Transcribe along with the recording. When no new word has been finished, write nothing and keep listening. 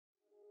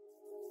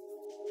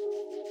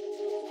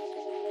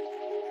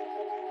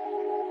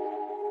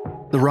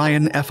The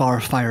Ryan FR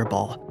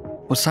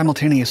Fireball was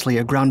simultaneously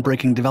a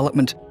groundbreaking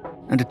development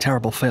and a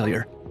terrible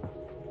failure.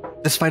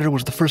 This fighter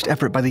was the first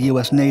effort by the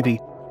US Navy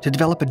to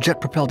develop a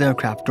jet-propelled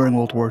aircraft during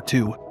World War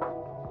II.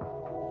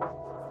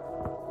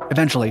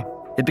 Eventually,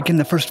 it became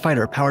the first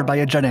fighter powered by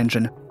a jet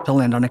engine to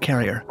land on a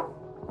carrier.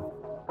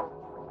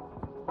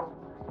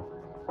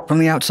 From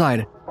the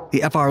outside,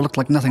 the FR looked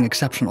like nothing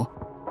exceptional,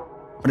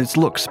 but its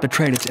looks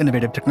betrayed its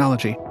innovative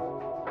technology,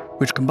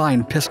 which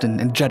combined piston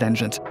and jet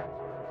engines.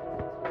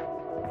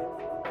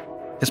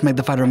 This made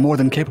the fighter more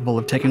than capable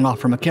of taking off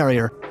from a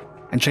carrier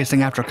and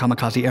chasing after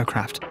kamikaze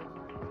aircraft.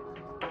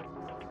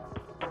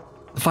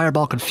 The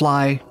Fireball could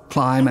fly,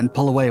 climb, and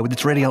pull away with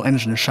its radial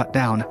engine shut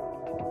down.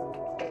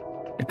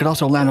 It could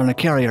also land on a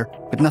carrier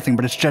with nothing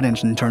but its jet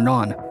engine turned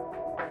on.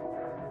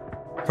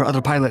 For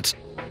other pilots,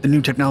 the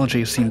new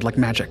technology seemed like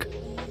magic.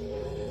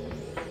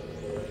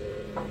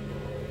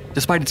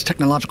 Despite its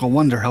technological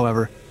wonder,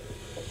 however,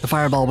 the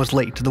Fireball was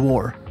late to the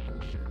war.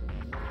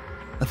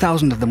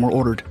 1,000 of them were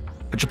ordered,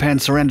 but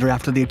Japan's surrender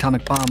after the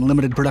atomic bomb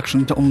limited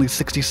production to only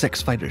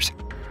 66 fighters.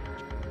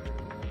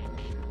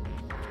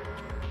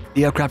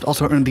 The aircraft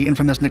also earned the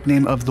infamous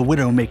nickname of the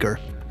Widowmaker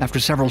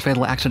after several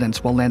fatal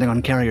accidents while landing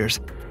on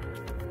carriers.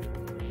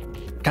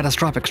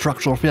 Catastrophic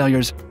structural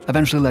failures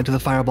eventually led to the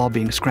Fireball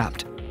being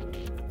scrapped.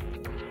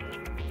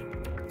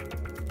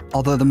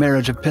 Although the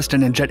marriage of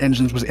piston and jet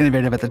engines was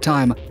innovative at the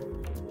time,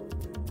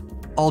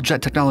 all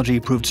jet technology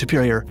proved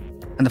superior,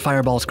 and the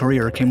Fireball's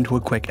career came to a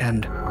quick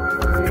end.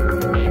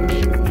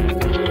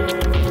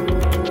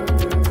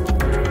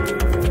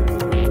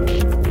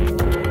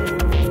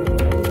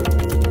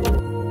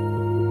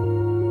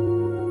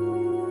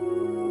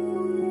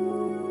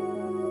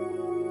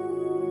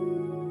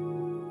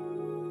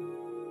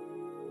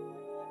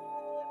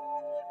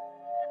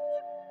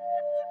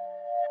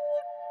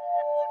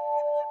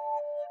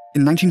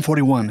 In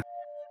 1941,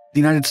 the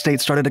United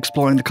States started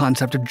exploring the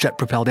concept of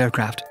jet-propelled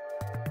aircraft.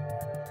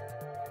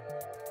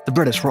 The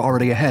British were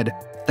already ahead,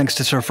 thanks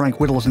to Sir Frank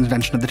Whittle's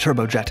invention of the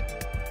turbojet.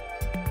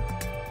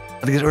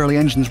 But these early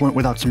engines weren't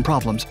without some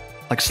problems,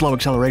 like slow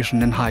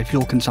acceleration and high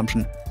fuel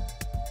consumption.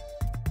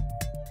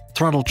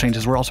 Throttle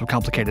changes were also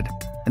complicated,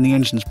 and the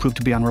engines proved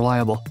to be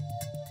unreliable.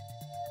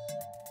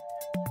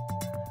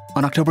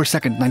 On October 2,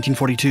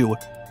 1942,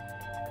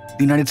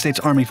 the United States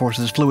Army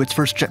Forces flew its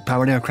first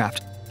jet-powered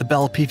aircraft, the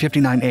Bell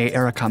P-59A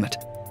Aerocomet.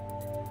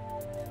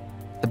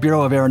 The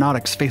Bureau of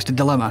Aeronautics faced a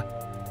dilemma: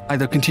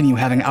 either continue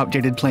having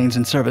outdated planes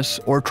in service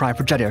or try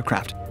for jet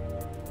aircraft,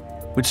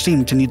 which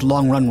seemed to need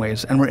long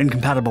runways and were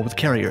incompatible with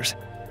carriers.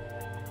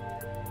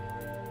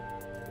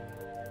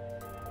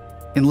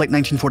 In late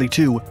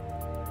 1942,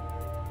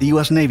 the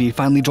US Navy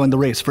finally joined the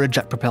race for a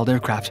jet-propelled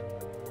aircraft.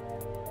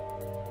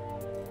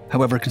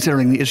 However,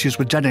 considering the issues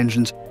with jet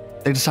engines,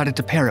 they decided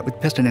to pair it with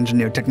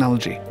piston-engineered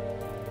technology.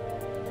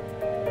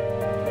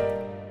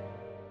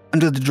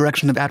 Under the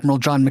direction of Admiral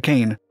John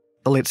McCain,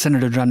 the late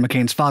Senator John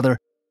McCain's father,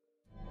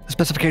 the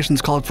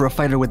specifications called for a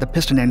fighter with a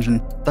piston engine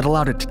that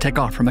allowed it to take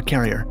off from a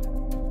carrier.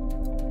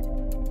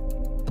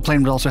 The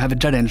plane would also have a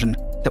jet engine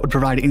that would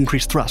provide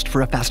increased thrust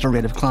for a faster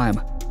rate of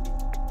climb.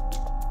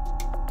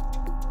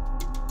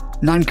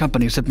 9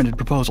 companies submitted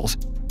proposals,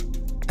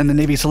 and the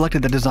Navy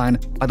selected the design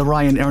by the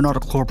Ryan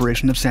Aeronautical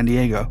Corporation of San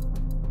Diego.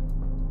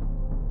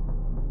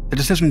 The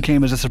decision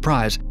came as a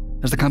surprise,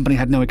 as the company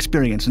had no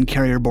experience in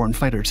carrier-borne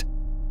fighters.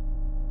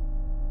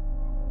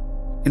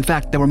 In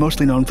fact, they were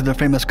mostly known for their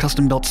famous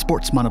custom-built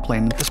sports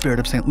monoplane, the Spirit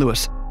of St.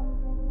 Louis.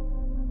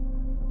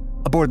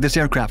 Aboard this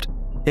aircraft,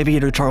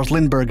 aviator Charles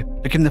Lindbergh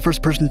became the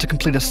first person to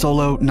complete a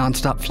solo,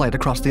 non-stop flight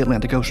across the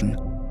Atlantic Ocean.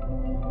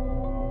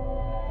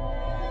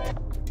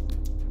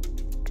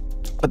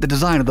 But the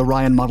design of the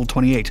Ryan Model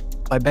 28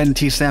 by Ben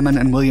T. Salmon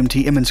and William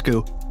T.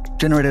 Immensku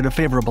generated a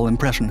favorable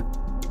impression.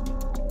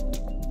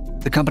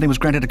 The company was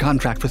granted a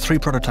contract for 3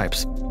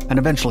 prototypes, and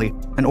eventually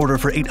an order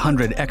for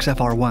 800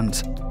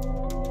 XFR-1s.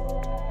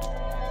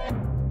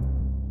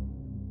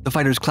 The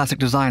fighter's classic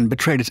design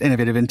betrayed its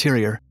innovative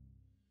interior.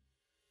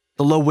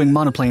 The low-wing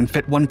monoplane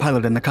fit one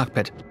pilot in the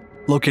cockpit,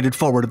 located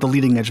forward at the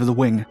leading edge of the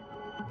wing.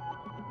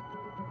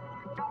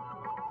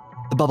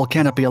 The bubble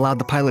canopy allowed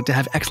the pilot to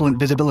have excellent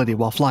visibility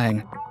while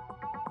flying.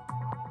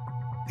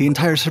 The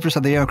entire surface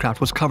of the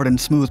aircraft was covered in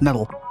smooth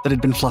metal that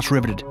had been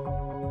flush-riveted.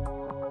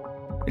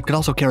 It could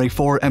also carry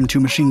 4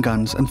 M2 machine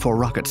guns and 4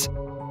 rockets.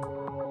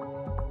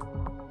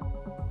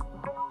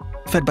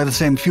 Fed by the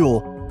same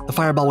fuel, the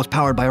Fireball was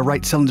powered by a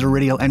right-cylinder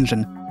radial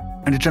engine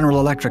and a General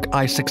Electric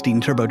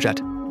I-16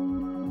 turbojet.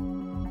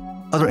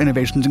 Other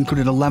innovations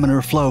included a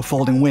laminar-flow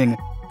folding wing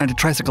and a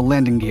tricycle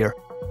landing gear,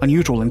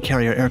 unusual in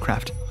carrier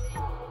aircraft.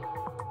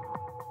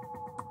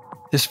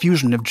 This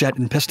fusion of jet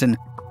and piston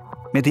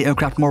made the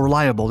aircraft more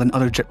reliable than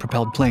other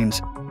jet-propelled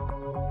planes.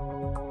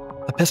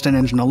 A piston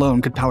engine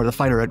alone could power the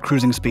fighter at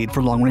cruising speed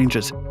for long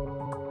ranges.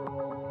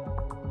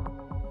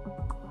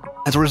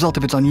 As a result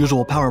of its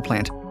unusual power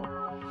plant,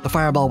 the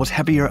Fireball was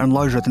heavier and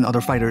larger than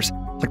other fighters,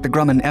 like the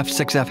Grumman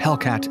F-6F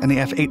Hellcat and the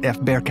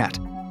F-8F Bearcat.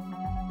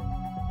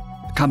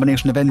 The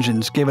combination of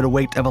engines gave it a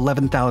weight of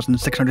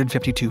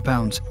 11,652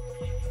 pounds.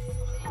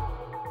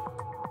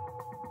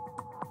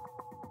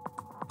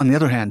 On the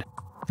other hand,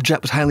 the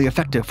jet was highly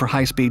effective for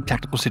high-speed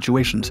tactical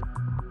situations.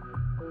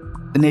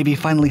 The Navy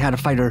finally had a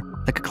fighter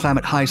that could climb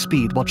at high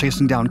speed while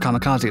chasing down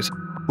kamikazes,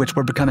 which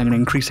were becoming an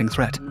increasing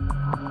threat.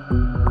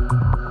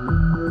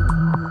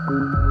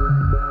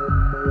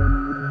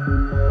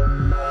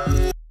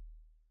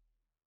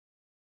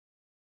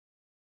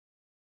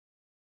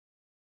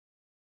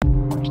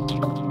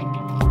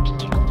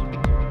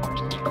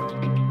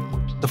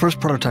 The first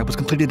prototype was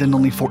completed in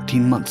only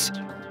 14 months.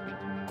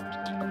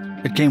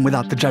 It came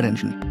without the jet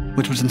engine,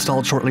 which was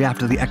installed shortly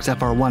after the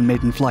XFR-1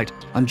 maiden flight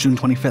on June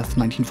 25,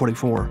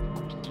 1944.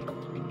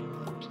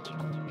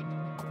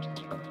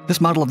 This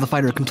model of the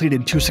fighter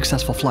completed 2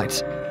 successful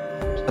flights,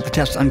 but the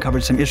tests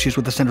uncovered some issues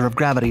with the center of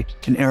gravity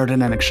and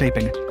aerodynamic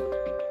shaping.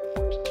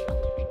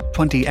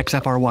 20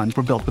 XFR-1s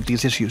were built with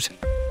these issues.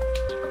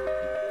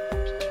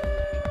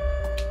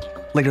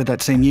 Later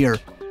that same year,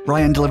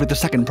 Ryan delivered the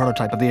second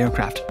prototype of the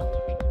aircraft.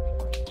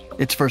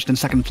 Its first and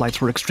second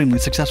flights were extremely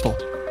successful.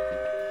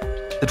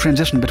 The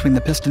transition between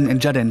the piston and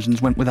jet engines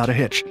went without a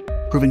hitch,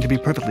 proving to be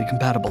perfectly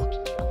compatible.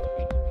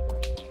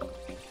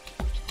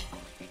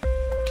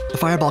 The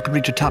Fireball could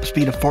reach a top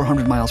speed of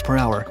 400 miles per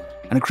hour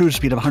and a cruise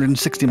speed of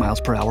 160 miles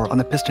per hour on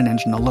the piston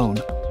engine alone.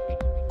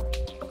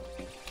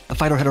 The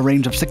fighter had a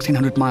range of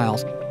 1,600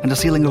 miles and a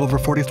ceiling of over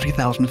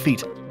 43,000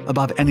 feet,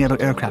 above any other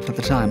aircraft at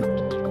the time.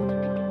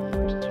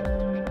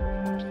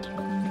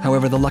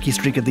 However, the lucky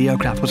streak of the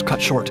aircraft was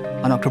cut short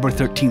on October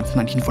 13,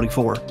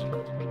 1944.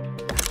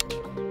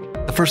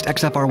 The first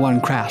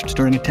XFR-1 crashed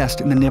during a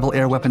test in the Naval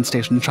Air Weapons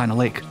Station, China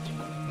Lake.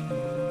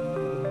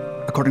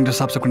 According to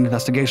subsequent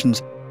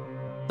investigations,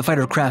 the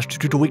fighter crashed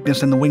due to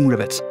weakness in the wing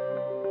rivets,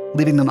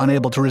 leaving them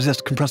unable to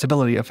resist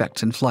compressibility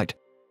effects in flight.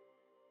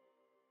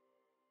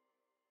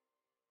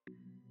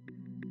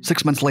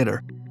 6 months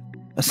later,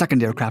 a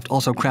second aircraft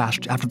also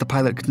crashed after the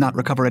pilot could not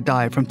recover a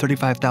dive from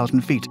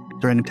 35,000 feet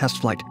during a test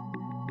flight.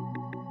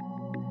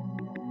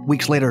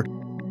 Weeks later,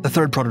 the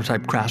third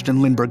prototype crashed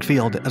in Lindbergh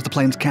Field as the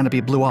plane's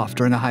canopy blew off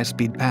during a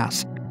high-speed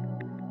pass.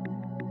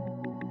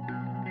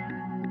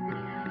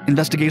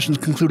 Investigations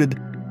concluded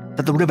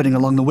that the riveting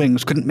along the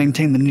wings couldn't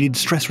maintain the needed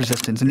stress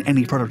resistance in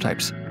any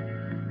prototypes.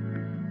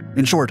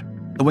 In short,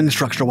 the wing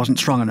structure wasn't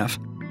strong enough.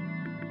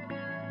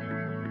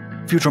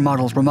 Future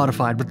models were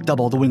modified with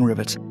double the wing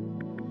rivets.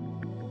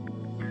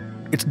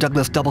 Its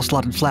Douglas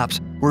double-slotted flaps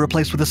were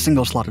replaced with a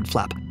single-slotted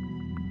flap,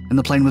 and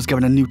the plane was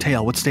given a new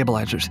tail with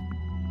stabilizers.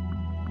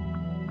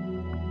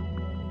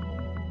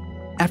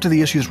 After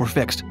the issues were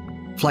fixed,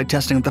 flight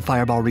testing of the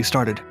Fireball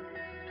restarted.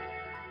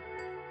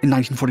 In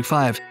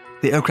 1945,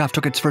 the aircraft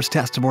took its first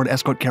test aboard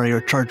escort carrier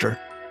Charger.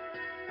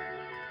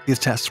 These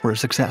tests were a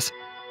success.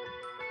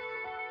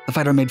 The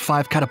fighter made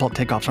 5 catapult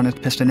takeoffs on its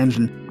piston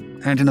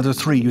engine, and another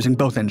 3 using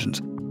both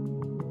engines.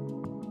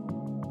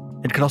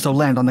 It could also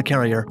land on the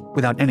carrier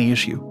without any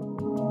issue.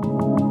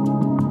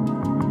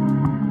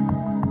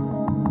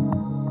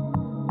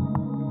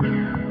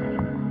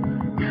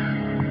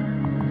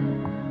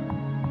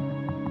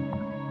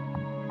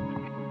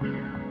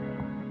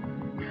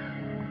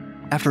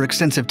 After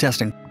extensive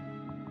testing,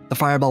 the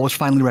Fireball was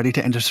finally ready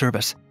to enter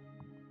service.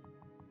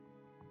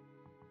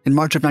 In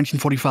March of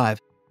 1945,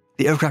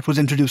 the aircraft was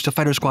introduced to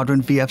Fighter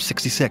Squadron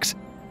VF-66,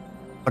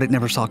 but it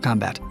never saw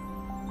combat.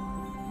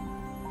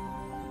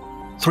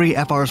 3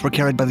 FRs were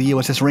carried by the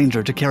USS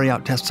Ranger to carry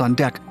out tests on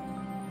deck,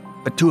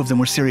 but 2 of them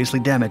were seriously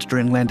damaged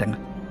during landing.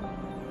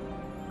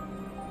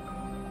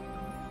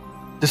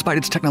 Despite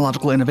its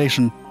technological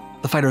innovation,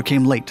 the fighter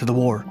came late to the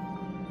war.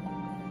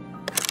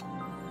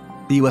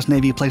 The U.S.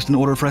 Navy placed an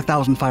order for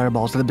 1,000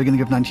 Fireballs at the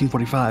beginning of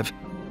 1945,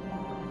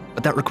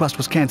 but that request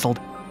was canceled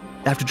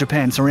after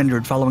Japan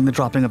surrendered following the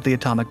dropping of the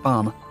atomic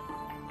bomb.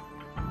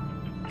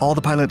 All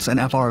the pilots and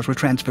FRs were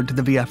transferred to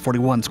the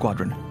VF-41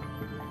 squadron.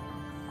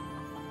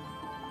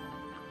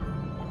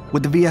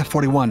 With the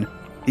VF-41,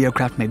 the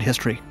aircraft made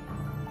history.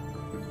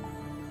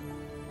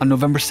 On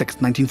November 6,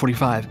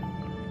 1945,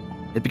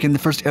 it became the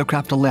first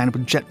aircraft to land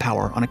with jet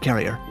power on a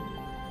carrier.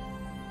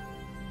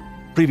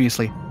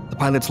 Previously, the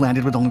pilots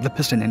landed with only the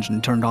piston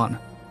engine turned on.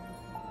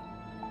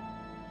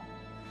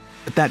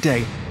 But that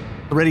day,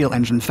 the radial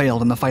engine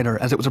failed in the fighter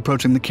as it was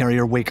approaching the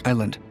carrier Wake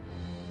Island.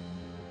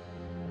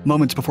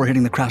 Moments before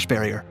hitting the crash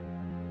barrier,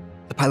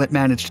 the pilot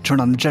managed to turn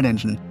on the jet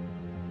engine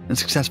and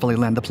successfully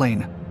land the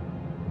plane.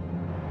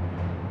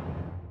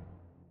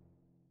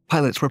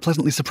 Pilots were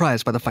pleasantly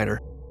surprised by the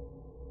fighter.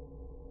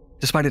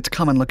 Despite its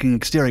common-looking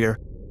exterior,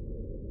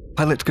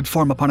 pilots could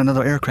form upon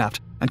another aircraft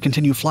and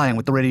continue flying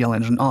with the radial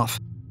engine off.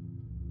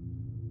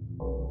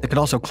 They could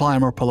also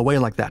climb or pull away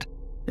like that,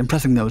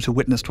 impressing those who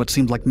witnessed what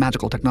seemed like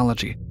magical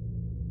technology.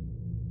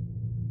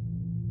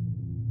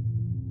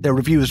 Their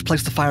reviews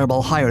placed the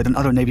Fireball higher than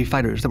other Navy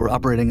fighters that were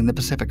operating in the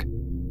Pacific.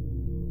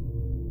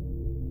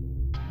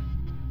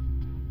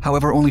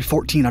 However, only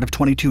 14 out of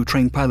 22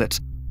 trained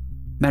pilots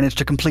managed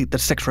to complete the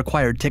 6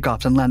 required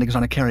takeoffs and landings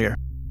on a carrier.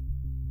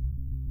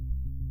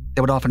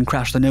 They would often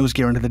crash the nose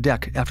gear into the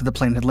deck after the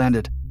plane had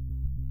landed.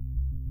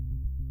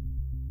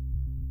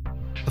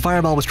 The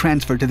Fireball was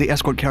transferred to the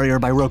escort carrier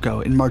by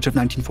Rocco in March of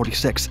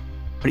 1946,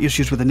 but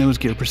issues with the nose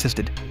gear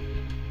persisted.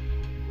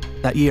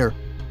 That year,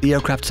 the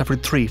aircraft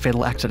suffered 3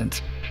 fatal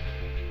accidents.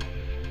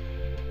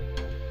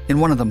 In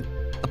one of them,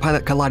 the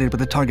pilot collided with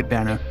the target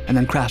banner and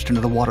then crashed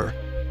into the water.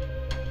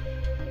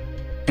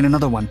 In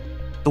another one,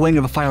 the wing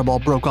of a fireball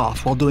broke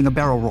off while doing a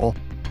barrel roll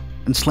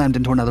and slammed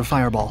into another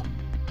fireball.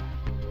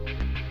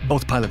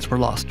 Both pilots were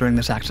lost during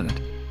this accident.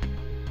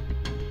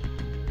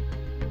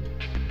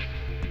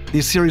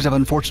 These series of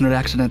unfortunate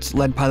accidents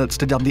led pilots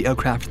to dub the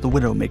aircraft the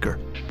Widowmaker.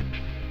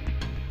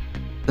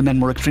 The men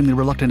were extremely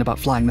reluctant about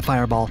flying the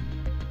Fireball,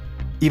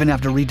 even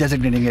after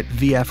redesignating it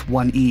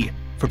VF-1E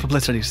for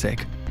publicity's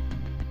sake.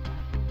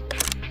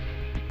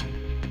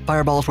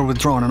 Fireballs were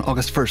withdrawn on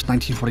August 1,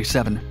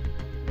 1947.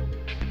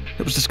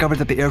 It was discovered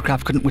that the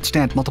aircraft couldn't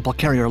withstand multiple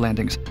carrier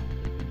landings,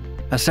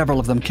 as several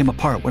of them came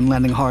apart when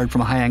landing hard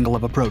from a high angle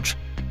of approach.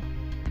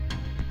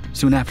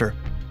 Soon after,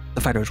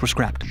 the fighters were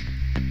scrapped.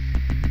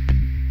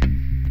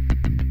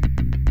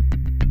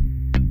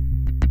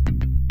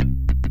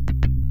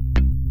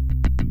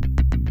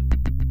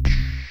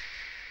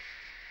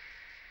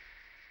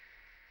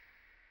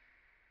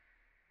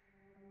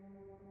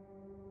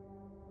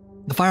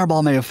 The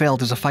Fireball may have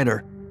failed as a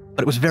fighter,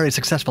 but it was very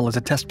successful as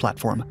a test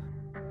platform.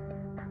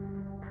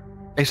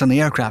 Based on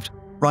the aircraft,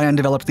 Ryan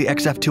developed the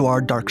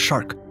XF-2R Dark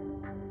Shark,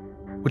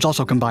 which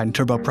also combined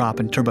turboprop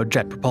and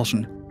turbojet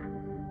propulsion.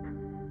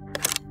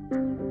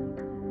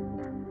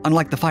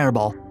 Unlike the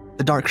Fireball,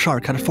 the Dark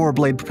Shark had a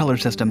 4-blade propeller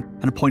system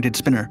and a pointed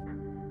spinner.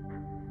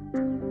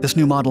 This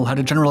new model had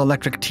a General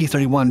Electric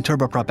T-31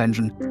 turboprop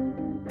engine,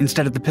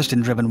 instead of the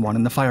piston-driven one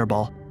in the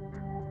Fireball.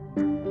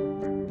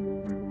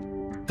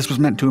 This was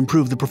meant to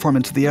improve the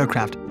performance of the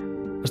aircraft,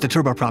 as the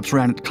turboprops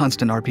ran at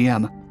constant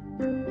RPM.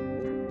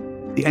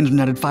 The engine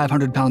added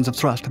 500 pounds of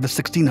thrust to the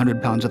 1,600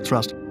 pounds of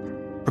thrust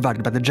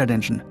provided by the jet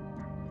engine.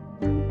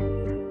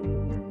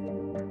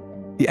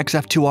 The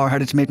XF-2R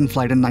had its maiden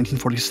flight in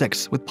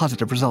 1946 with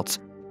positive results.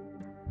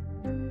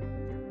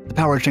 The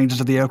power changes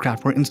of the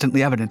aircraft were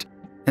instantly evident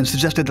and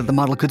suggested that the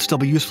model could still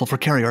be useful for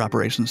carrier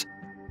operations.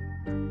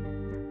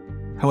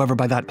 However,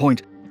 by that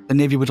point, the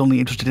Navy was only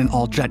interested in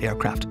all-jet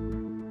aircraft.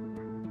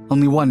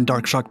 Only one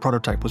Dark Shark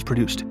prototype was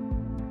produced.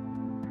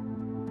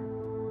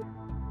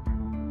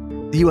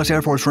 The U.S.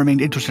 Air Force remained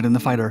interested in the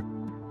fighter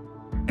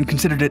and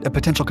considered it a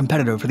potential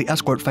competitor for the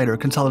escort fighter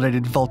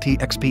consolidated Vultee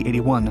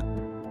XP-81.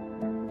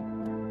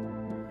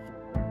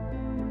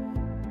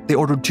 They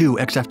ordered 2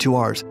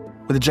 XF-2Rs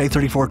with a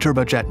J-34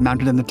 turbojet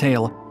mounted in the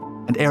tail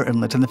and air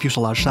inlets in the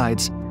fuselage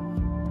sides.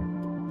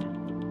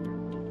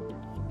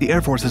 The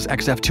Air Force's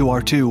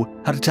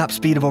XF-2R2 had a top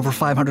speed of over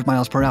 500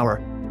 miles per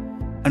hour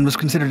and was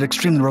considered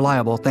extremely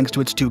reliable thanks to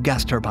its 2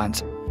 gas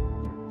turbines.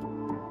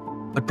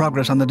 But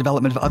progress on the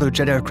development of other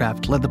jet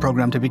aircraft led the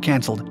program to be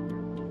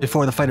cancelled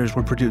before the fighters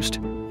were produced.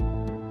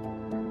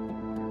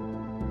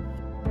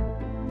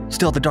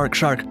 Still, the Dark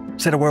Shark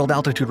set a world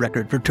altitude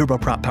record for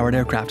turboprop-powered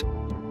aircraft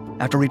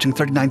after reaching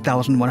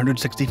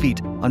 39,160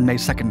 feet on May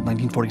 2,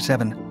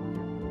 1947.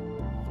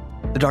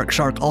 The Dark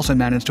Shark also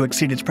managed to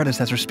exceed its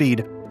predecessor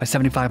speed by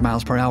 75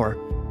 miles per hour.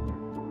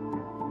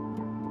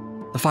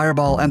 The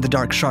Fireball and the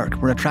Dark Shark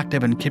were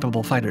attractive and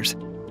capable fighters.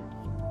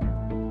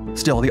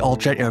 Still, the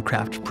all-jet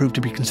aircraft proved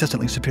to be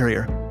consistently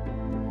superior.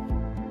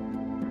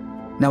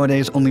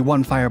 Nowadays, only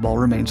one Fireball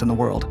remains in the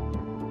world.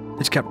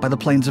 It's kept by the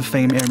Planes of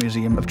Fame Air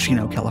Museum of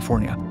Chino,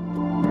 California.